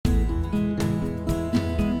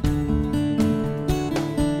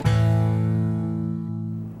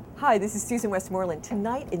Hi, this is Susan Westmoreland.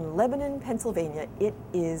 Tonight in Lebanon, Pennsylvania, it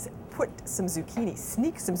is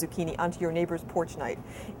sneak some zucchini onto your neighbor's porch night.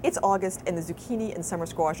 It's August and the zucchini and summer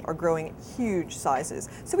squash are growing huge sizes.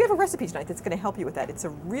 So we have a recipe tonight that's going to help you with that. It's a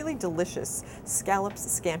really delicious scallops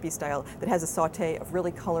scampi style that has a saute of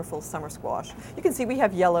really colorful summer squash. You can see we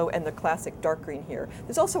have yellow and the classic dark green here.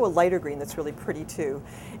 There's also a lighter green that's really pretty too.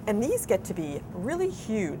 And these get to be really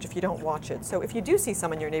huge if you don't watch it. So if you do see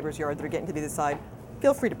some in your neighbor's yard that are getting to be this size,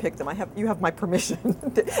 feel free to pick them. You have my permission.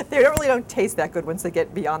 They really don't taste that good once they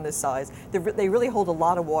get beyond this size. They really hold a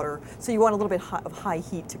lot of water, so you want a little bit of high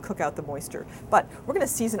heat to cook out the moisture. But we're going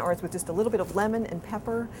to season ours with just a little bit of lemon and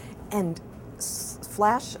pepper and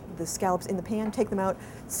flash the scallops in the pan, take them out,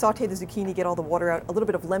 saute the zucchini, get all the water out, a little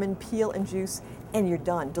bit of lemon peel and juice, and you're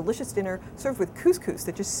done. Delicious dinner served with couscous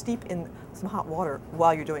that just steep in some hot water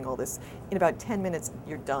while you're doing all this. In about 10 minutes,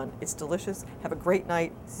 you're done. It's delicious. Have a great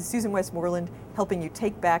night. This is Susan Westmoreland helping you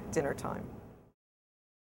take back dinner time.